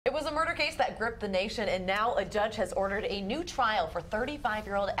a murder case that gripped the nation, and now a judge has ordered a new trial for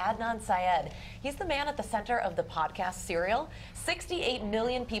 35-year-old Adnan Syed. He's the man at the center of the podcast Serial. 68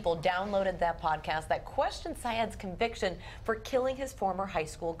 million people downloaded that podcast that questioned Syed's conviction for killing his former high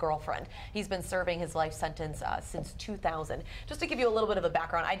school girlfriend. He's been serving his life sentence since 2000. Just to give you a little bit of a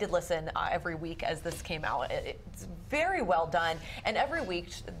background, I did listen every week as this came out. It's very well done, and every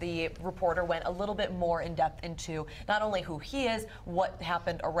week the reporter went a little bit more in depth into not only who he is, what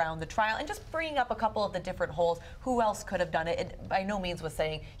happened around the trial, and just bringing up a couple of the different holes. Who else could have done it? It by no means was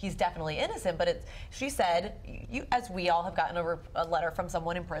saying he's definitely innocent, but she said, as we all have gotten a letter from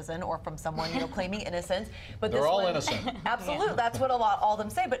someone in prison or from someone claiming innocence, but they're all innocent. Absolutely, yeah. That's what all of them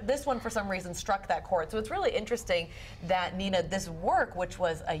say. But this one, for some reason, struck that chord. So it's really interesting that, Nina, this work, which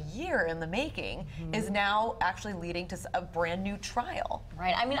was a year in the making, is now actually leading to a brand new trial.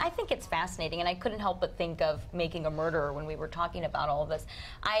 Right. I mean, I think it's fascinating, and I couldn't help but think of Making a Murderer when we were talking about all of this.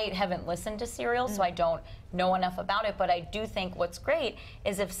 I haven't listened to Serial, so I don't know enough about it, but I do think what's great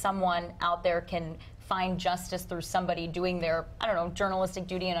is if someone out there can find justice through somebody doing their, I don't know, journalistic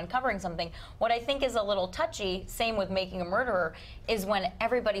duty and uncovering something. What I think is a little touchy, same with Making a Murderer, is when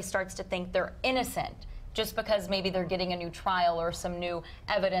everybody starts to think they're innocent just because maybe they're getting a new trial or some new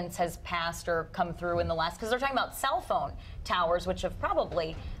evidence has passed or come through in the last, because they're talking about cell phone towers, which have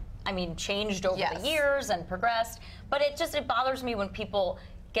probably, I mean, changed over the years and progressed. But it bothers me when people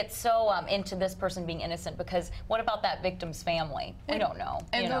get so into this person being innocent, because what about that victim's family? We don't know.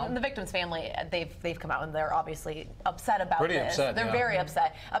 And the victim's family, they've come out and they're obviously upset about Pretty this. upset, they're very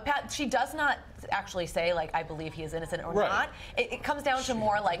upset. Pat, she does not actually say, like, I believe he is innocent or not. It comes down to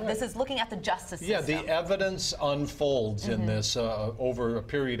more like this is looking at the justice system. Yeah, the evidence unfolds in this over a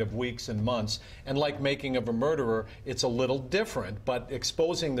period of weeks and months. And like Making of a Murderer, it's a little different, but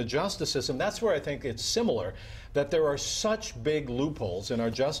exposing the justice system, that's where I think it's similar, that there are such big loopholes in our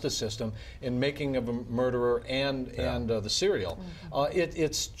justice system in Making of a Murderer and the Serial.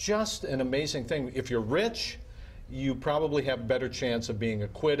 It's just an amazing thing. If you're rich, you probably have a better chance of being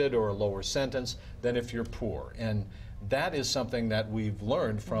acquitted or a lower sentence than if you're poor. And that is something that we've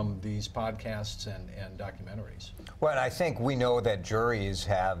learned from these podcasts and documentaries. Well, and I think we know that juries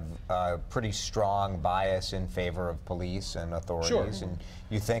have a pretty strong bias in favor of police and authorities, and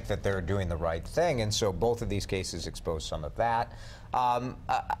you think that they're doing the right thing, and so both of these cases expose some of that. I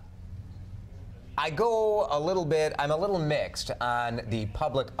go a little bit, I'm a little mixed on the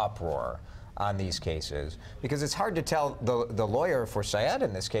public uproar on these cases, because it's hard to tell. The lawyer for Syed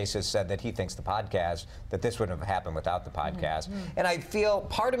in this case has said that he thinks the podcast, that this wouldn't have happened without the podcast. And I feel,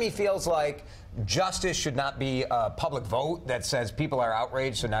 part of me feels like justice should not be a public vote that says people are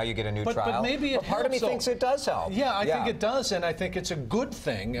outraged, so now you get a new trial. But maybe it part of me thinks it does help. Yeah, I think it does, and I think it's a good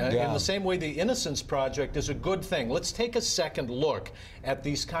thing. In the same way the Innocence Project is a good thing. Let's take a second look at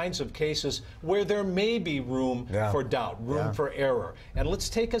these kinds of cases where there may be room for doubt, room for error. And let's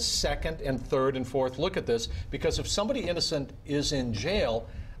take a second and third and fourth look at this, because if somebody innocent is in jail,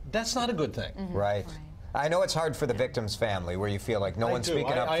 that's not a good thing. Right. I know it's hard for the victim's family, where you feel like no one's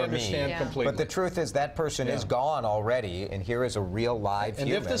speaking up for me. I understand completely. But the truth is that person is gone already, and here is a real live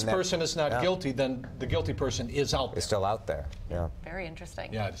human. And if this person is not guilty, then the guilty person is out there. Is still out there. Yeah. Very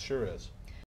interesting. Yeah, it sure is.